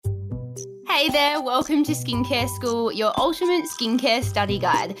Hey there, welcome to Skincare School, your ultimate skincare study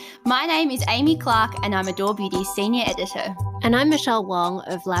guide. My name is Amy Clark and I'm Adore Beauty's Senior Editor. And I'm Michelle Wong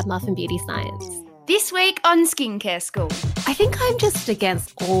of Lab Muffin Beauty Science. This week on Skincare School. I think I'm just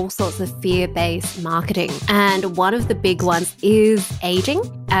against all sorts of fear-based marketing. And one of the big ones is aging.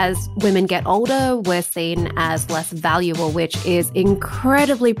 As women get older, we're seen as less valuable, which is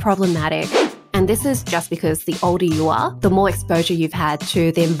incredibly problematic. And this is just because the older you are, the more exposure you've had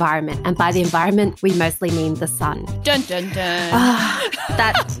to the environment. And by the environment, we mostly mean the sun. Dun, dun, dun.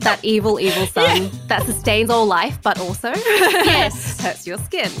 That evil sun that sustains all life, but also hurts your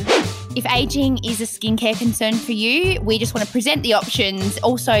skin. If aging is a skincare concern for you, we just want to present the options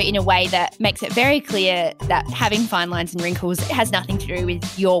also in a way that makes it very clear that having fine lines and wrinkles has nothing to do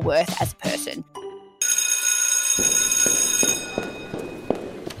with your worth as a person.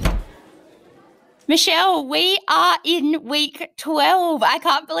 Michelle, we are in week 12. I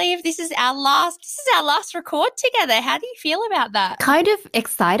can't believe this is our last record together. How do you feel about that? Kind of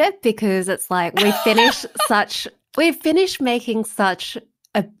excited because it's like we've finished making such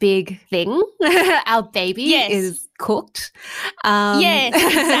a big thing. Our baby is cooked. Yes,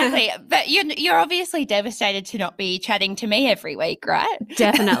 exactly. But you're obviously devastated to not be chatting to me every week, right?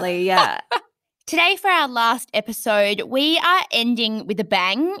 Definitely, yeah. Today, for our last episode, we are ending with a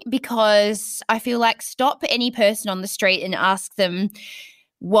bang because I feel like stop any person on the street and ask them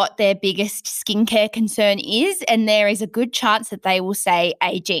what their biggest skincare concern is, and there is a good chance that they will say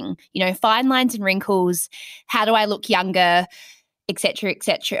aging. You know, fine lines and wrinkles, how do I look younger, etc.,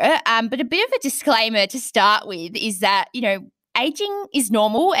 etc. But a bit of a disclaimer to start with is that, you know, aging is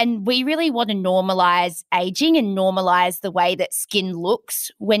normal and we really want to normalize aging and normalize the way that skin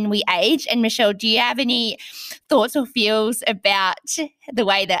looks when we age. And Michelle, do you have any thoughts or feels about the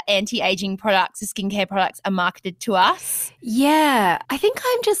way that anti-aging products, skincare products are marketed to us? Yeah, I think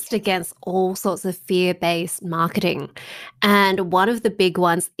I'm just against all sorts of fear-based marketing. And one of the big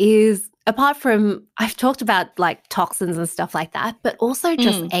ones is, apart from, I've talked about like toxins and stuff like that, but also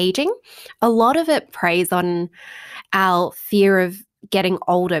just aging. A lot of it preys on our fear of getting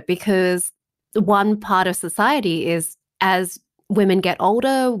older because one part of society is as women get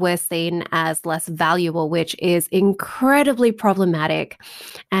older, we're seen as less valuable, which is incredibly problematic.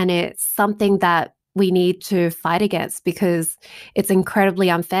 And it's something that we need to fight against because it's incredibly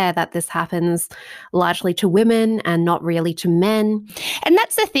unfair that this happens largely to women and not really to men. And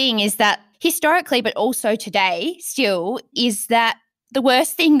that's the thing, is that historically, but also today still, is that the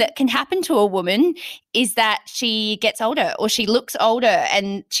worst thing that can happen to a woman is that she gets older or she looks older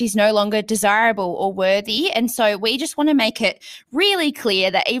and she's no longer desirable or worthy. And so we just want to make it really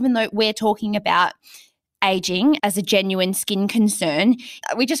clear that even though we're talking about aging as a genuine skin concern,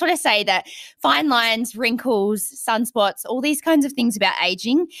 we just want to say that fine lines, wrinkles, sunspots, all these kinds of things about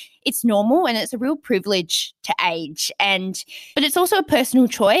aging, it's normal and it's a real privilege to age. But it's also a personal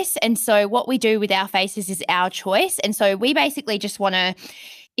choice. And so what we do with our faces is our choice. And so we basically just want to,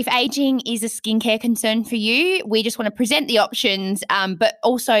 if aging is a skincare concern for you, we just want to present the options, but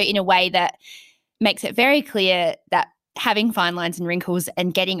also in a way that makes it very clear that having fine lines and wrinkles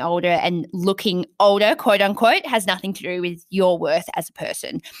and getting older and looking older, quote unquote, has nothing to do with your worth as a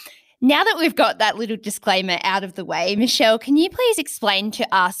person. Now that we've got that little disclaimer out of the way, Michelle, can you please explain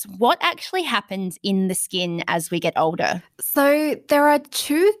to us what actually happens in the skin as we get older? So there are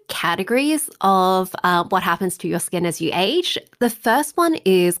two categories of what happens to your skin as you age. The first one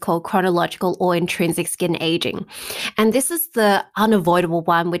is called chronological or intrinsic skin aging. And this is the unavoidable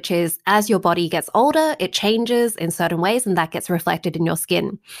one, which is as your body gets older, it changes in certain ways and that gets reflected in your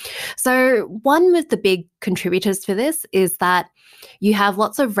skin. So one of the big contributors to this is that you have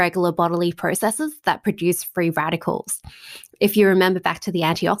lots of regular bodily processes that produce free radicals. If you remember back to the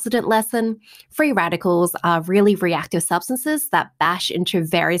antioxidant lesson, free radicals are really reactive substances that bash into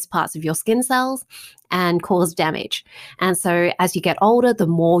various parts of your skin cells and cause damage. And so as you get older, the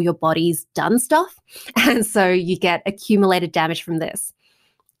more your body's done stuff. And so you get accumulated damage from this.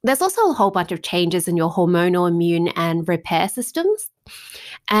 There's also a whole bunch of changes in your hormonal, immune, and repair systems.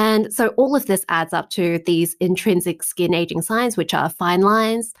 And so all of this adds up to these intrinsic skin aging signs, which are fine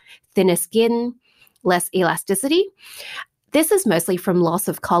lines, thinner skin, less elasticity. This is mostly from loss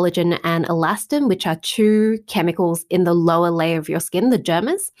of collagen and elastin, which are two chemicals in the lower layer of your skin, the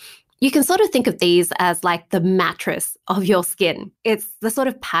dermis. You can sort of think of these as like the mattress of your skin. It's the sort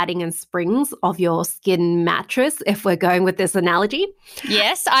of padding and springs of your skin mattress, if we're going with this analogy.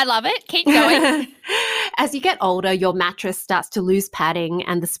 Yes, I love it. Keep going. As you get older, your mattress starts to lose padding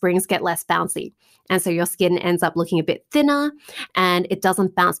and the springs get less bouncy. And so your skin ends up looking a bit thinner and it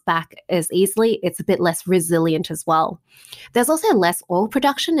doesn't bounce back as easily. It's a bit less resilient as well. There's also less oil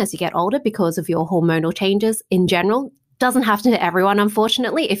production as you get older because of your hormonal changes in general. Doesn't happen to everyone,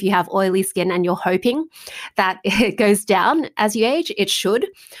 unfortunately. If you have oily skin and you're hoping that it goes down as you age, it should,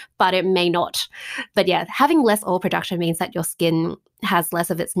 but it may not. But yeah, having less oil production means that your skin has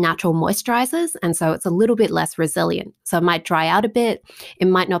less of its natural moisturizers, and so it's a little bit less resilient. So it might dry out a bit. It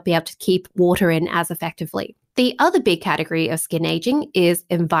might not be able to keep water in as effectively. The other big category of skin aging is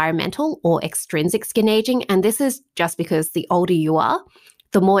environmental or extrinsic skin aging, and this is just because the older you are,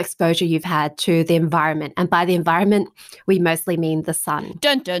 the more exposure you've had to the environment. And by the environment, we mostly mean the sun.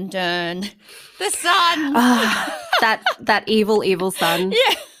 Dun, dun, dun. The sun. That evil sun.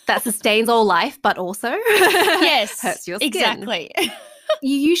 Yeah. That sustains all life, but also yes, hurts your skin. Exactly.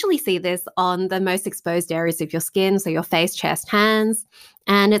 You usually see this on the most exposed areas of your skin, so your face, chest, hands.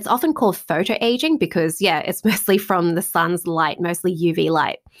 And it's often called photoaging because, yeah, it's mostly from the sun's light, mostly UV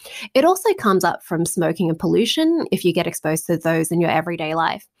light. It also comes up from smoking and pollution if you get exposed to those in your everyday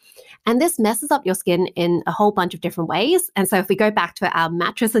life. And this messes up your skin in a whole bunch of different ways. And so if we go back to our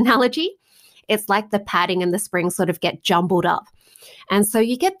mattress analogy, it's like the padding and the springs sort of get jumbled up. And so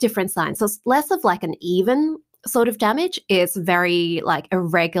you get different signs. So it's less of like an even sort of damage. It's very like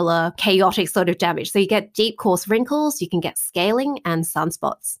irregular, chaotic sort of damage. So you get deep, coarse wrinkles, you can get scaling and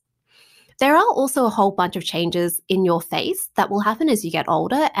sunspots. There are also a whole bunch of changes in your face that will happen as you get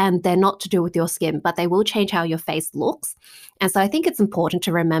older, and they're not to do with your skin, but they will change how your face looks. And so I think it's important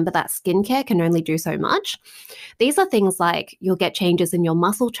to remember that skincare can only do so much. These are things like you'll get changes in your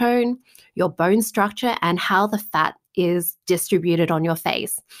muscle tone, your bone structure, and how the fat is distributed on your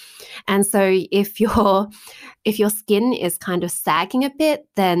face. And so if your skin is kind of sagging a bit,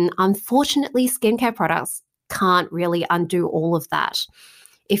 then unfortunately skincare products can't really undo all of that.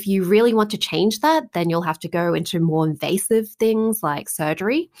 If you really want to change that, then you'll have to go into more invasive things like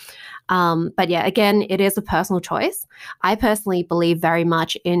surgery. But yeah, again, it is a personal choice. I personally believe very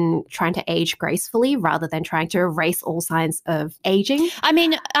much in trying to age gracefully rather than trying to erase all signs of aging. I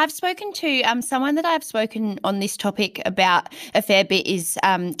mean, I've spoken to someone that I've spoken on this topic about a fair bit is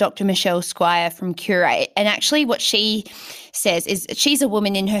Dr. Michelle Squire from Curate. And actually what she says is she's a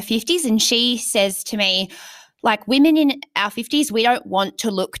woman in her 50s and she says to me, like women in our 50s, we don't want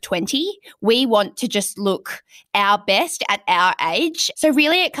to look 20. We want to just look our best at our age. So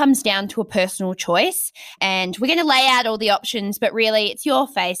really it comes down to a personal choice. And we're going to lay out all the options, but really it's your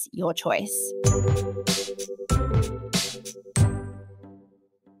face, your choice.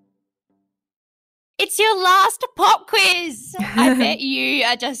 It's your last pop quiz. I bet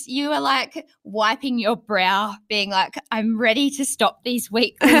you are like wiping your brow, being like, I'm ready to stop these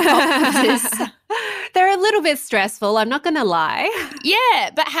weekly pop quizzes. They're a little bit stressful, I'm not going to lie.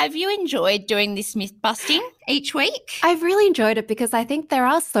 Yeah, but have you enjoyed doing this myth busting each week? I've really enjoyed it because I think there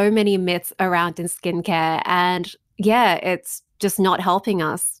are so many myths around in skincare, and yeah, it's just not helping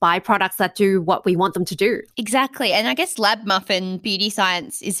us buy products that do what we want them to do. Exactly. And I guess Lab Muffin Beauty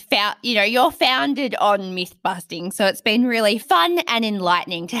Science is you're founded on myth busting. So it's been really fun and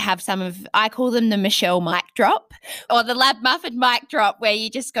enlightening to have I call them the Michelle mic drop or the Lab Muffin mic drop where you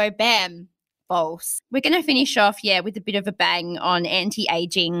just go bam, false. We're going to finish off, with a bit of a bang on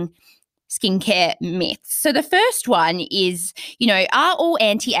anti-aging skincare myths. So the first one is, are all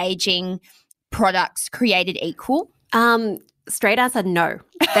anti-aging products created equal? Straight answer, no.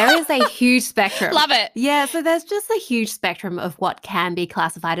 There is a huge spectrum. Love it. Yeah, so there's just a huge spectrum of what can be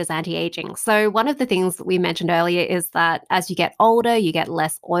classified as anti-aging. So one of the things we mentioned earlier is that as you get older, you get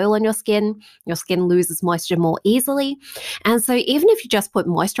less oil on your skin loses moisture more easily. And so even if you just put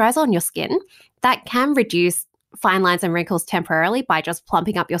moisturizer on your skin, that can reduce fine lines and wrinkles temporarily by just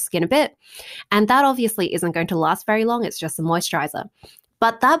plumping up your skin a bit. And that obviously isn't going to last very long. It's just a moisturizer.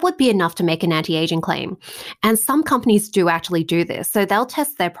 But that would be enough to make an anti-aging claim. And some companies do actually do this. So they'll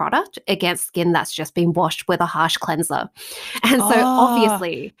test their product against skin that's just been washed with a harsh cleanser. And so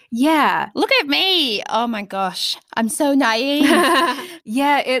obviously, yeah. Look at me. Oh my gosh. I'm so naive.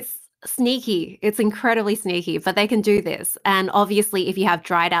 Yeah, it's sneaky. It's incredibly sneaky, but they can do this. And obviously, if you have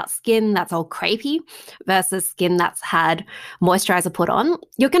dried out skin that's all crepey versus skin that's had moisturizer put on,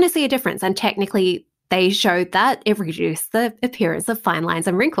 you're going to see a difference. And technically, they showed that it reduced the appearance of fine lines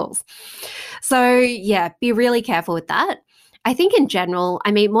and wrinkles. So yeah, be really careful with that. I think in general,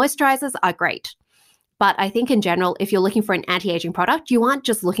 moisturizers are great. But I think in general, if you're looking for an anti-aging product, you aren't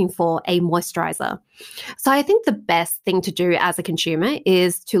just looking for a moisturizer. So I think the best thing to do as a consumer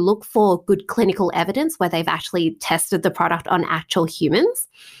is to look for good clinical evidence where they've actually tested the product on actual humans.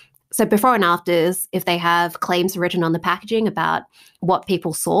 So before and afters, if they have claims written on the packaging about what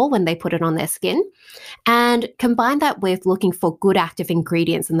people saw when they put it on their skin, and combine that with looking for good active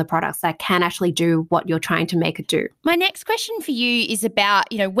ingredients in the products that can actually do what you're trying to make it do. My next question for you is about,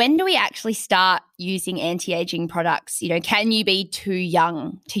 when do we actually start using anti-aging products? Can you be too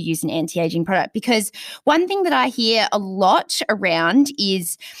young to use an anti-aging product? Because one thing that I hear a lot around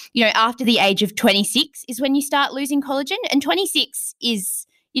is, after the age of 26 is when you start losing collagen, and 26 is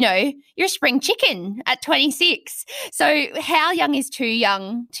you're a spring chicken at 26. So how young is too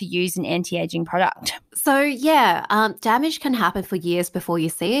young to use an anti-aging product? So damage can happen for years before you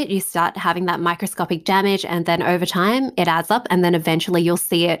see it. You start having that microscopic damage, and then over time it adds up, and then eventually you'll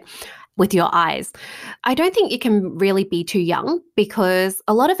see it with your eyes. I don't think you can really be too young, because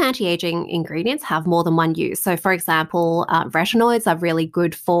a lot of anti-aging ingredients have more than one use. So for example, retinoids are really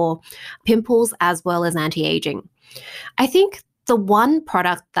good for pimples as well as anti-aging. I think the one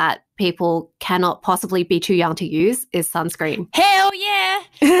product that people cannot possibly be too young to use is sunscreen. Hell yeah.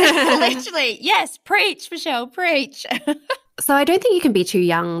 Literally. Yes. Preach, Michelle. Preach. So I don't think you can be too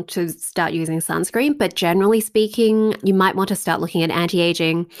young to start using sunscreen, but generally speaking, you might want to start looking at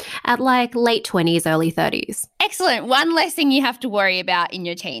anti-aging at like late 20s, early 30s. Excellent. One less thing you have to worry about in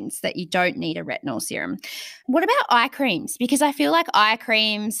your teens, that you don't need a retinol serum. What about eye creams? Because I feel like eye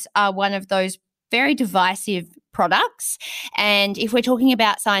creams are one of those very divisive products. And if we're talking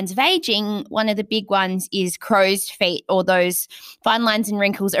about signs of aging, one of the big ones is crow's feet, or those fine lines and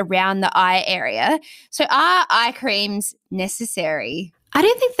wrinkles around the eye area. So are eye creams necessary? I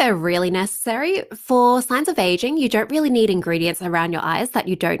don't think they're really necessary. For signs of aging, you don't really need ingredients around your eyes that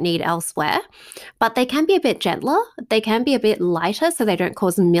you don't need elsewhere, but they can be a bit gentler. They can be a bit lighter so they don't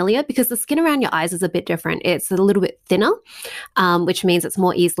cause milia, because the skin around your eyes is a bit different. It's a little bit thinner, which means it's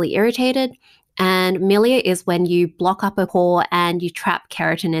more easily irritated. And milia is when you block up a pore and you trap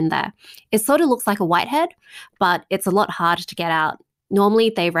keratin in there. It sort of looks like a whitehead, but it's a lot harder to get out.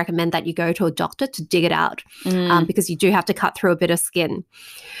 Normally, they recommend that you go to a doctor to dig it out because you do have to cut through a bit of skin.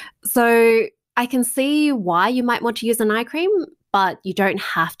 So I can see why you might want to use an eye cream, but you don't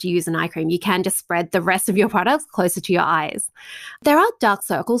have to use an eye cream. You can just spread the rest of your products closer to your eyes. There are dark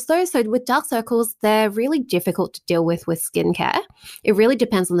circles though. So with dark circles, they're really difficult to deal with skincare. It really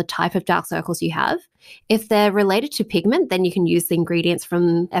depends on the type of dark circles you have. If they're related to pigment, then you can use the ingredients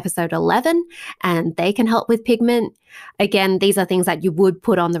from episode 11 and they can help with pigment. Again, these are things that you would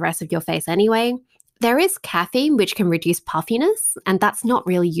put on the rest of your face anyway. There is caffeine, which can reduce puffiness, and that's not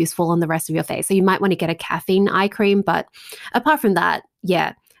really useful on the rest of your face. So you might want to get a caffeine eye cream, but apart from that,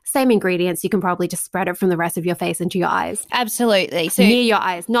 same ingredients. You can probably just spread it from the rest of your face into your eyes. Absolutely. So near your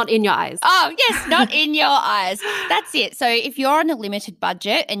eyes, not in your eyes. Oh, yes, not in your eyes. That's it. So if you're on a limited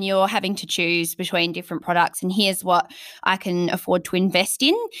budget and you're having to choose between different products, and here's what I can afford to invest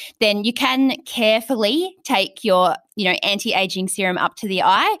in, then you can carefully take your anti-aging serum up to the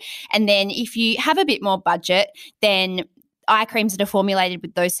eye. And then if you have a bit more budget, then eye creams that are formulated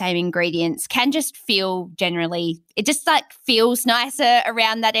with those same ingredients can just feel it just feels nicer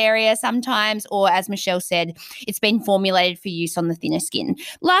around that area sometimes, or as Michelle said, it's been formulated for use on the thinner skin.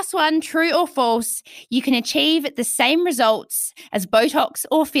 Last one, true or false, you can achieve the same results as Botox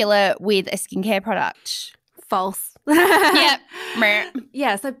or filler with a skincare product. False. Yep.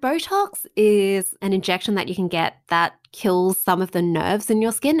 Yeah, so Botox is an injection that you can get that kills some of the nerves in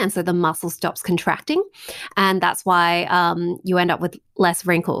your skin, and so the muscle stops contracting, and that's why you end up with less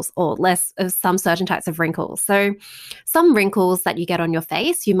wrinkles, or less of some certain types of wrinkles. So some wrinkles that you get on your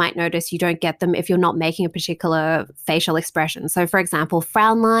face, you might notice you don't get them if you're not making a particular facial expression. So for example,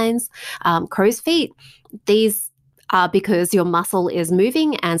 frown lines, crow's feet, these are because your muscle is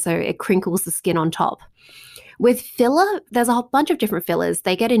moving, and so it crinkles the skin on top. With filler, there's a whole bunch of different fillers.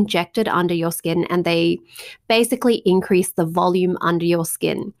 They get injected under your skin and they basically increase the volume under your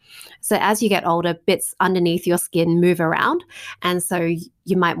skin. So as you get older, bits underneath your skin move around. And so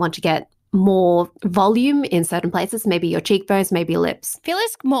you might want to get more volume in certain places, maybe your cheekbones, maybe lips.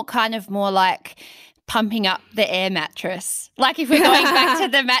 Filler's more like pumping up the air mattress. Like if we're going back to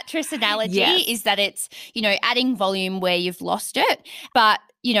the mattress analogy, yes, is that it's, adding volume where you've lost it. But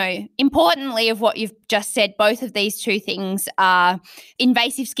importantly of what you've just said, both of these two things are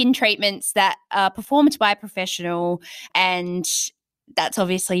invasive skin treatments that are performed by a professional, and that's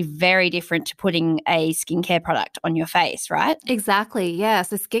obviously very different to putting a skincare product on your face, right? Exactly, yeah.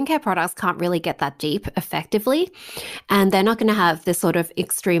 So skincare products can't really get that deep effectively, and they're not going to have this sort of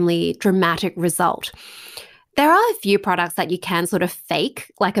extremely dramatic result. There are a few products that you can sort of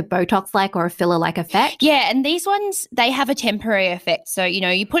fake, like a Botox-like or a filler-like effect. Yeah, and these ones, they have a temporary effect. So,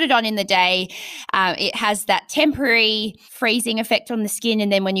 you put it on in the day, it has that temporary freezing effect on the skin,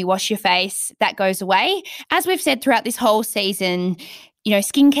 and then when you wash your face, that goes away. As we've said throughout this whole season,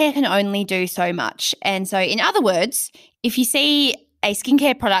 skincare can only do so much. And so, in other words, if you see a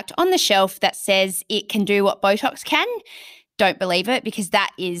skincare product on the shelf that says it can do what Botox can, don't believe it, because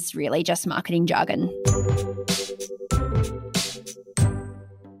that is really just marketing jargon.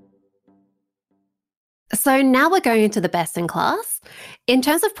 So now we're going into the best in class. In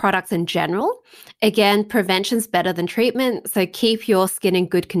terms of products in general, again, prevention's better than treatment. So keep your skin in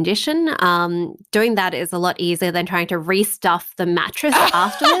good condition. Doing that is a lot easier than trying to restuff the mattress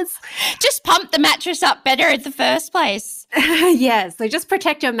afterwards. Just pump the mattress up better in the first place. Yeah, so just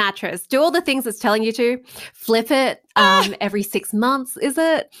protect your mattress. Do all the things it's telling you to. Flip it every 6 months, is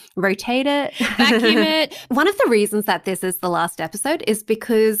it? Rotate it. Vacuum it. One of the reasons that this is the last episode is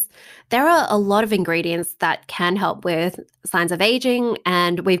because there are a lot of ingredients that can help with signs of aging,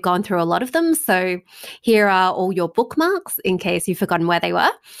 and we've gone through a lot of them. So here are all your bookmarks in case you've forgotten where they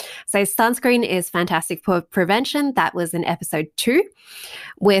were. So sunscreen is fantastic for prevention. That was in episode 2.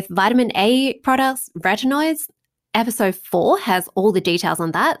 With vitamin A products, retinoids, Episode 4 has all the details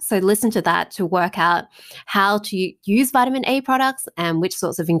on that. So listen to that to work out how to use vitamin A products and which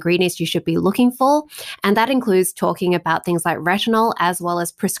sorts of ingredients you should be looking for. And that includes talking about things like retinol as well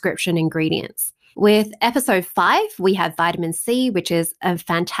as prescription ingredients. With episode 5, we have vitamin C, which is a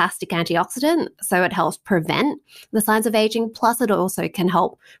fantastic antioxidant. So it helps prevent the signs of aging, plus it also can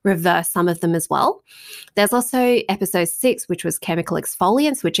help reverse some of them as well. There's also episode 6, which was chemical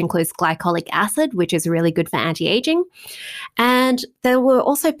exfoliants, which includes glycolic acid, which is really good for anti-aging. And there were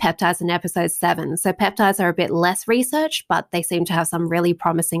also peptides in episode 7. So peptides are a bit less researched, but they seem to have some really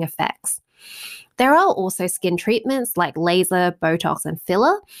promising effects. There are also skin treatments like laser, Botox, and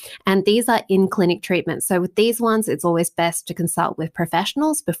filler, and these are in-clinic treatments. So with these ones, it's always best to consult with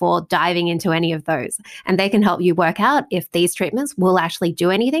professionals before diving into any of those. And they can help you work out if these treatments will actually do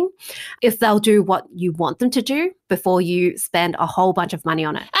anything, if they'll do what you want them to do before you spend a whole bunch of money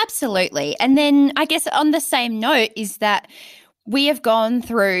on it. Absolutely. And then I guess on the same note is that we have gone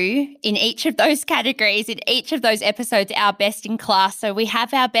through in each of those categories, in each of those episodes, our best in class. So we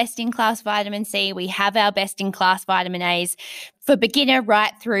have our best in class vitamin C, we have our best in class vitamin A's for beginner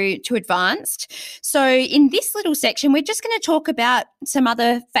right through to advanced. So in this little section, we're just going to talk about some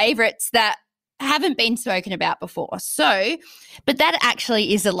other favorites that haven't been spoken about before. So, but that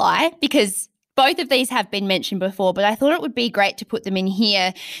actually is a lie, because both of these have been mentioned before, but I thought it would be great to put them in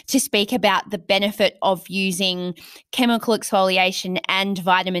here to speak about the benefit of using chemical exfoliation and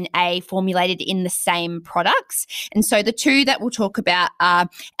vitamin A formulated in the same products. And so the two that we'll talk about are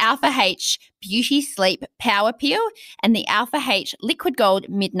Alpha H Beauty Sleep Power Peel and the Alpha H Liquid Gold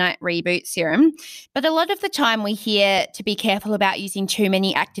Midnight Reboot Serum. But a lot of the time we hear to be careful about using too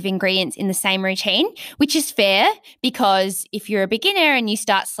many active ingredients in the same routine, which is fair, because if you're a beginner and you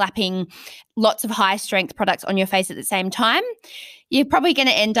start slapping lots of high strength products on your face at the same time, you're probably going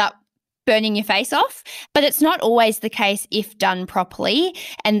to end up burning your face off. But it's not always the case if done properly.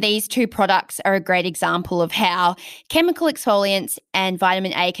 And these two products are a great example of how chemical exfoliants and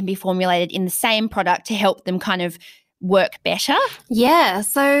vitamin A can be formulated in the same product to help them kind of work better. Yeah,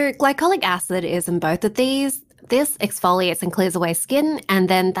 so glycolic acid is in both of these. This exfoliates and clears away skin, and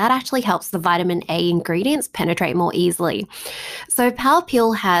then that actually helps the vitamin A ingredients penetrate more easily. So Power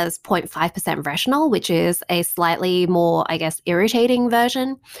Peel has 0.5% retinol, which is a slightly more, irritating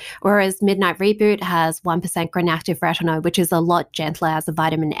version, whereas Midnight Reboot has 1% Granactive retinol, which is a lot gentler as a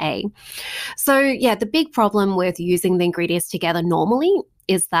vitamin A. So yeah, the big problem with using the ingredients together normally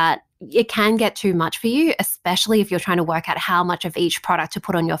is that it can get too much for you, especially if you're trying to work out how much of each product to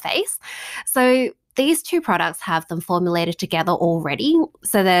put on your face. So these two products have them formulated together already,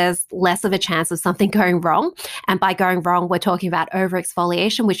 so there's less of a chance of something going wrong. And by going wrong, we're talking about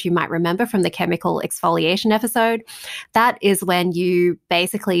over-exfoliation, which you might remember from the chemical exfoliation episode. That is when you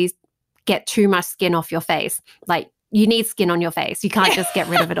basically get too much skin off your face. Like, you need skin on your face. You can't just get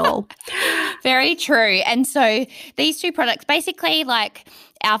rid of it all. Very true. And so these two products, basically like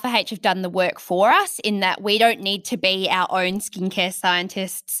Alpha H, have done the work for us in that we don't need to be our own skincare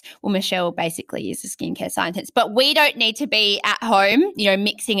scientists. Well, Michelle basically is a skincare scientist, but we don't need to be at home,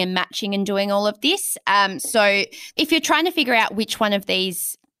 mixing and matching and doing all of this. So if you're trying to figure out which one of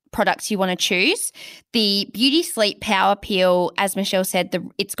these products you want to choose, the Beauty Sleep Power Peel, as Michelle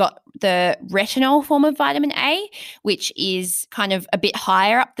said, it's got the retinol form of vitamin A, which is kind of a bit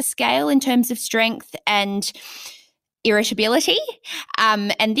higher up the scale in terms of strength, and irritability.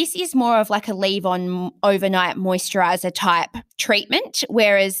 And this is more of like a leave-on overnight moisturizer type treatment,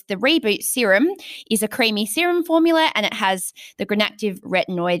 whereas the Reboot Serum is a creamy serum formula and it has the Granactive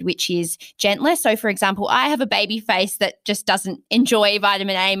retinoid, which is gentler. So, for example, I have a baby face that just doesn't enjoy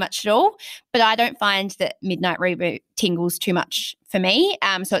vitamin A much at all, but I don't find that Midnight Reboot tingles too much for me.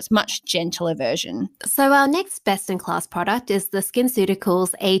 So it's much gentler version. So our next best-in-class product is the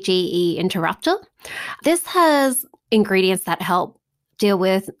SkinCeuticals AGE Interrupter. This has ingredients that help deal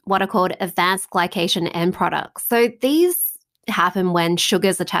with what are called advanced glycation end products. So these happen when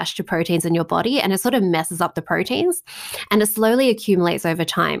sugars attach to proteins in your body and it sort of messes up the proteins and it slowly accumulates over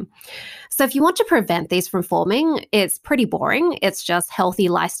time. So if you want to prevent these from forming, it's pretty boring. It's just healthy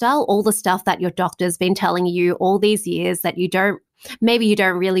lifestyle, all the stuff that your doctor's been telling you all these years that maybe you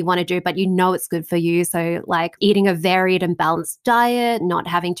don't really want to do, but you know it's good for you. So like eating a varied and balanced diet, not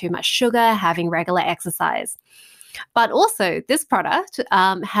having too much sugar, having regular exercise. But also this product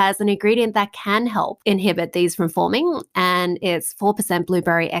has an ingredient that can help inhibit these from forming, and it's 4%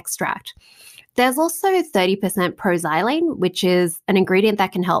 blueberry extract. There's also 30% proxylane, which is an ingredient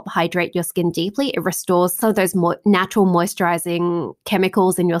that can help hydrate your skin deeply. It restores some of those natural moisturizing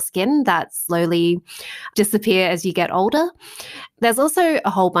chemicals in your skin that slowly disappear as you get older. There's also a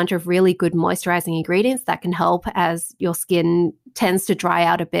whole bunch of really good moisturizing ingredients that can help as your skin tends to dry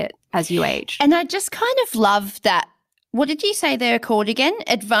out a bit as you age. And I just kind of love that. What did you say they're called again?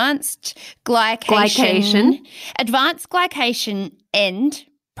 Advanced glycation. Advanced glycation end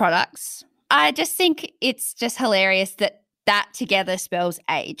products. I just think it's just hilarious that together spells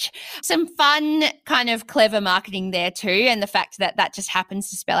age. Some fun kind of clever marketing there too, and the fact that that just happens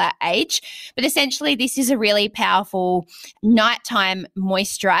to spell out age. But essentially this is a really powerful nighttime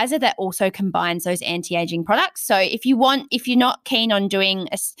moisturizer that also combines those anti-aging products. So if you're not keen on doing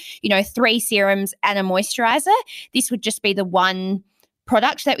 3 serums and a moisturizer, this would just be the one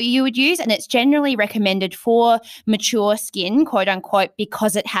product that you would use, and it's generally recommended for mature skin, quote unquote,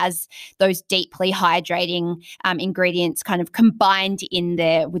 because it has those deeply hydrating ingredients kind of combined in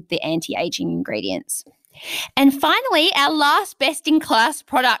there with the anti-aging ingredients. And finally, our last best-in-class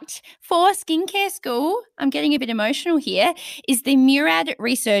product for Skincare School, I'm getting a bit emotional here, is the Murad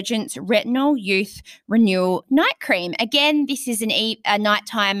Resurgence Retinol Youth Renewal Night Cream. Again, this is a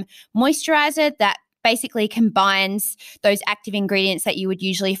nighttime moisturizer that basically combines those active ingredients that you would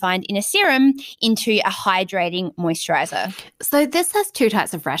usually find in a serum into a hydrating moisturizer. So this has 2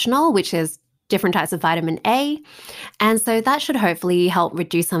 types of retinol, which is different types of vitamin A. And so that should hopefully help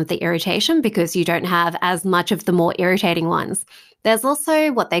reduce some of the irritation because you don't have as much of the more irritating ones. There's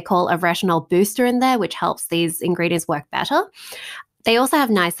also what they call a retinol booster in there, which helps these ingredients work better. They also have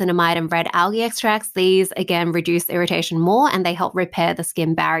niacinamide and red algae extracts. These, again, reduce irritation more and they help repair the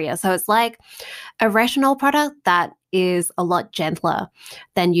skin barrier. So it's like a retinol product that is a lot gentler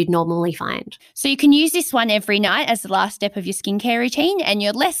than you'd normally find. So you can use this one every night as the last step of your skincare routine, and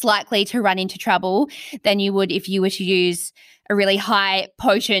you're less likely to run into trouble than you would if you were to use a really high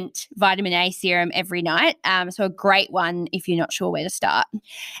potent vitamin A serum every night. So a great one if you're not sure where to start.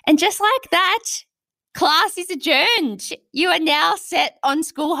 And just like that, class is adjourned. You are now set on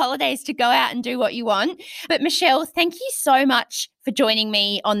school holidays to go out and do what you want. But Michelle, thank you so much for joining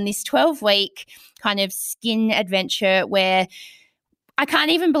me on this 12-week kind of skin adventure where I can't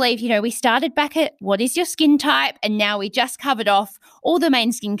even believe, we started back at what is your skin type, and now we just covered off all the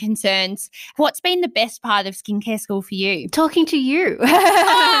main skin concerns. What's been the best part of Skincare School for you? Talking to you.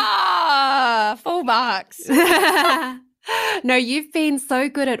 Full marks. No, you've been so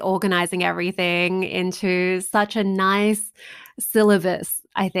good at organizing everything into such a nice syllabus,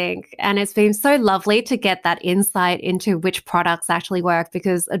 I think. And it's been so lovely to get that insight into which products actually work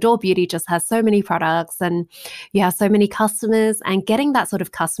because Adore Beauty just has so many products and you have so many customers, and getting that sort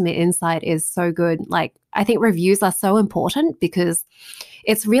of customer insight is so good. Like, I think reviews are so important because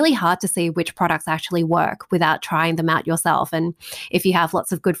it's really hard to see which products actually work without trying them out yourself. And if you have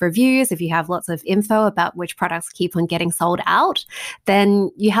lots of good reviews, if you have lots of info about which products keep on getting sold out, then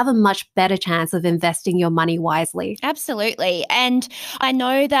you have a much better chance of investing your money wisely. Absolutely. And I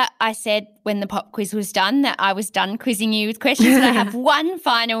know that I said when the pop quiz was done that I was done quizzing you with questions, but I have one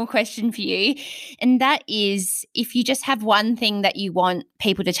final question for you. And that is, if you just have one thing that you want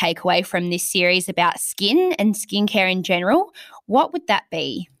people to take away from this series about skin and skincare in general, what would that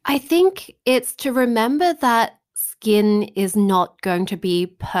be? I think it's to remember that skin is not going to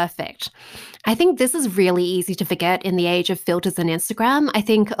be perfect. I think this is really easy to forget in the age of filters and Instagram. I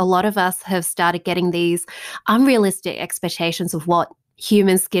think a lot of us have started getting these unrealistic expectations of what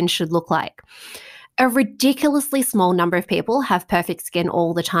human skin should look like. a ridiculously small number of people have perfect skin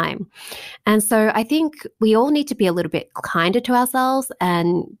all the time. And so I think we all need to be a little bit kinder to ourselves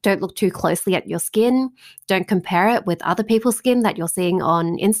and don't look too closely at your skin. Don't compare it with other people's skin that you're seeing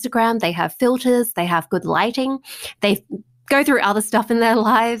on Instagram. They have filters, they have good lighting, they go through other stuff in their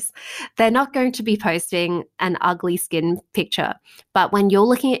lives. They're not going to be posting an ugly skin picture. But when you're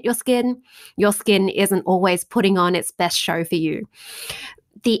looking at your skin isn't always putting on its best show for you.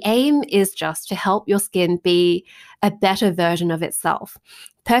 The aim is just to help your skin be a better version of itself.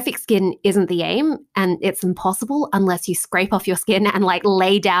 Perfect skin isn't the aim, and it's impossible unless you scrape off your skin and like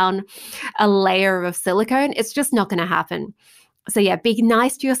lay down a layer of silicone. It's just not going to happen. So yeah, be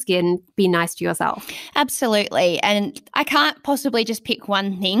nice to your skin, be nice to yourself. Absolutely. And I can't possibly just pick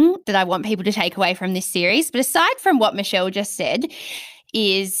one thing that I want people to take away from this series. But aside from what Michelle just said,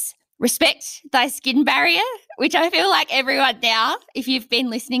 is respect thy skin barrier, which I feel like everyone now, if you've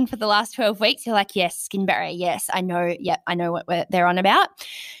been listening for the last 12 weeks, you're like, yes, skin barrier. Yes, I know. Yep, I know what they're on about.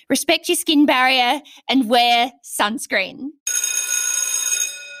 Respect your skin barrier and wear sunscreen.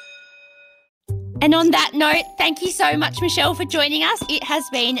 And on that note, thank you so much, Michelle, for joining us. It has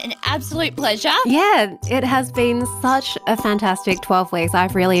been an absolute pleasure. Yeah, it has been such a fantastic 12 weeks.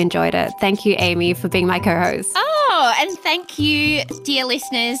 I've really enjoyed it. Thank you, Amy, for being my co-host. Oh, and thank you, dear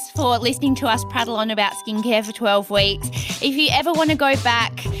listeners, for listening to us prattle on about skincare for 12 weeks. If you ever want to go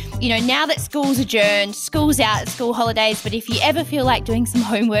back, you know, now that school's adjourned, school's out, school holidays, but if you ever feel like doing some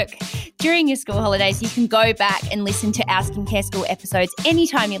homework during your school holidays, you can go back and listen to our Skincare School episodes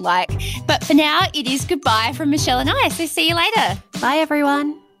anytime you like. But for now, it is goodbye from Michelle and I. So see you later. Bye,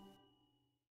 everyone.